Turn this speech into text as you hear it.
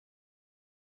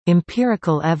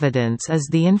Empirical evidence is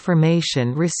the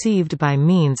information received by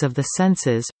means of the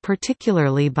senses,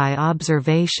 particularly by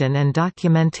observation and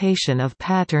documentation of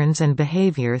patterns and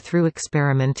behavior through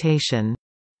experimentation.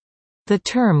 The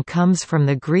term comes from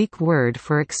the Greek word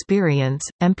for experience,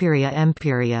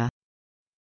 empiria.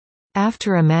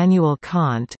 After Immanuel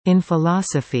Kant, in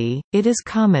philosophy, it is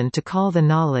common to call the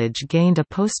knowledge gained a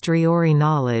posteriori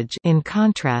knowledge in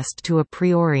contrast to a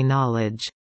priori knowledge.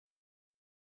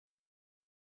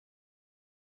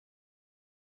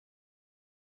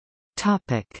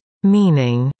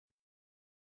 Meaning.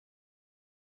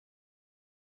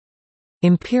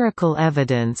 Empirical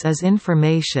evidence is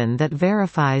information that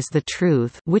verifies the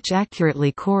truth which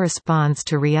accurately corresponds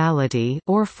to reality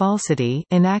or falsity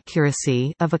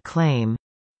inaccuracy of a claim.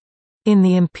 In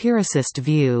the empiricist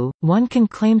view, one can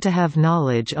claim to have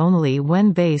knowledge only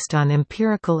when based on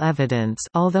empirical evidence,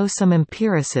 although some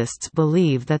empiricists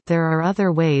believe that there are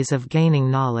other ways of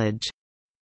gaining knowledge.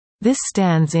 This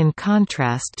stands in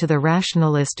contrast to the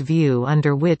rationalist view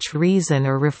under which reason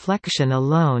or reflection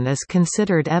alone is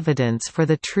considered evidence for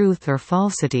the truth or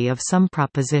falsity of some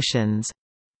propositions.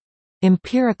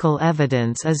 Empirical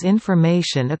evidence is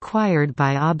information acquired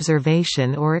by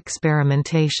observation or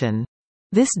experimentation.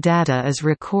 This data is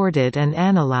recorded and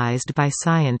analyzed by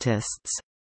scientists.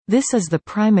 This is the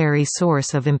primary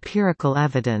source of empirical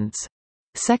evidence.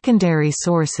 Secondary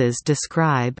sources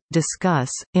describe, discuss,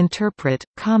 interpret,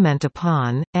 comment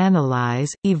upon, analyze,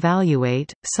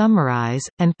 evaluate, summarize,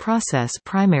 and process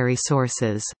primary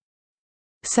sources.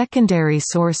 Secondary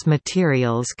source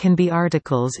materials can be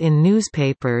articles in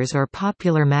newspapers or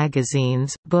popular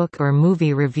magazines, book or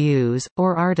movie reviews,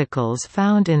 or articles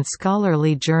found in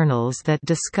scholarly journals that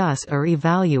discuss or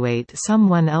evaluate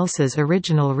someone else's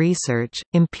original research.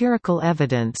 Empirical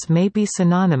evidence may be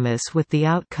synonymous with the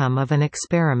outcome of an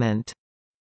experiment.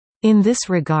 In this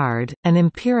regard, an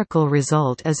empirical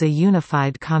result is a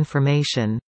unified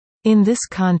confirmation. In this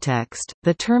context,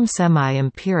 the term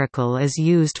semi-empirical is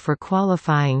used for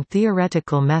qualifying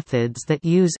theoretical methods that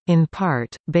use, in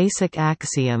part, basic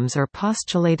axioms or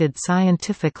postulated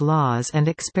scientific laws and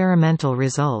experimental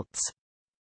results.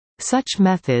 Such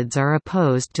methods are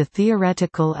opposed to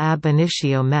theoretical ab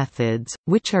initio methods,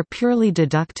 which are purely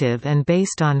deductive and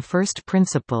based on first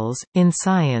principles. In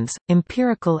science,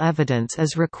 empirical evidence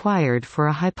is required for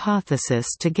a hypothesis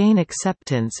to gain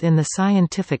acceptance in the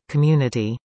scientific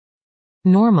community.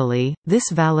 Normally,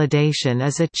 this validation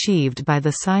is achieved by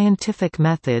the scientific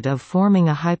method of forming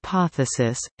a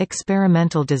hypothesis,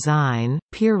 experimental design,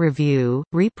 peer review,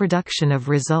 reproduction of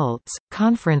results,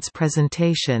 conference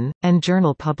presentation, and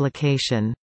journal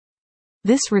publication.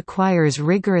 This requires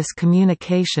rigorous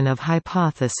communication of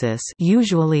hypothesis,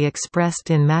 usually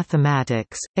expressed in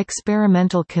mathematics,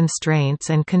 experimental constraints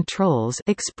and controls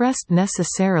expressed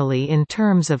necessarily in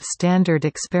terms of standard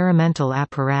experimental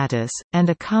apparatus, and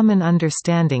a common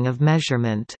understanding of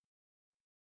measurement.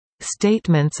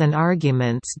 Statements and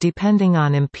arguments depending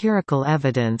on empirical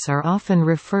evidence are often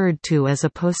referred to as a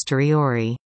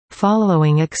posteriori,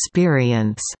 following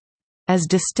experience, as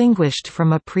distinguished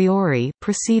from a priori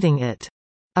preceding it.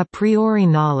 A priori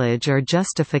knowledge or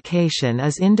justification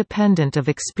is independent of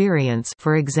experience,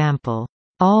 for example,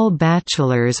 all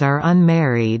bachelors are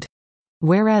unmarried,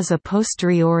 whereas a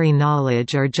posteriori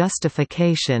knowledge or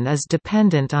justification is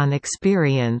dependent on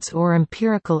experience or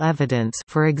empirical evidence,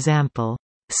 for example,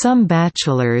 some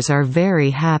bachelors are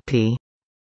very happy.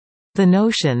 The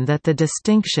notion that the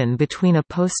distinction between a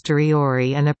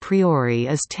posteriori and a priori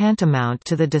is tantamount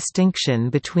to the distinction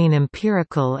between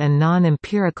empirical and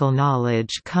non-empirical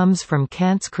knowledge comes from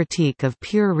Kant's critique of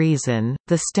pure reason.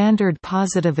 The standard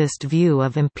positivist view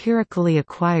of empirically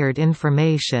acquired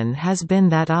information has been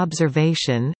that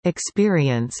observation,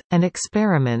 experience, and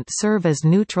experiment serve as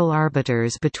neutral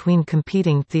arbiters between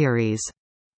competing theories.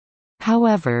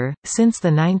 However, since the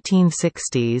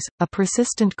 1960s, a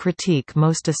persistent critique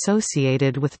most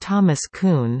associated with Thomas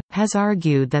Kuhn, has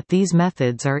argued that these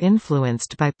methods are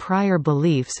influenced by prior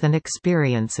beliefs and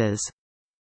experiences.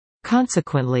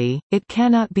 Consequently, it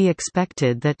cannot be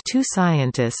expected that two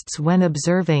scientists when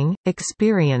observing,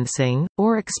 experiencing,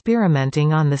 or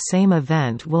experimenting on the same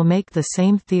event will make the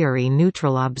same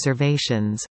theory-neutral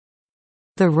observations.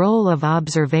 The role of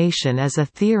observation as a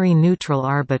theory-neutral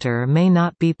arbiter may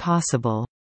not be possible.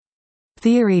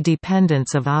 Theory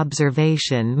dependence of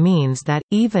observation means that,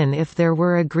 even if there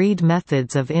were agreed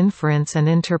methods of inference and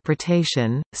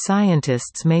interpretation,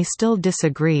 scientists may still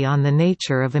disagree on the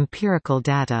nature of empirical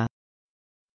data.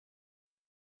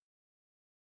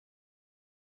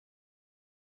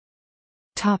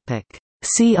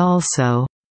 See also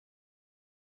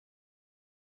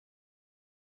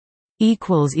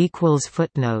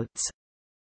Footnotes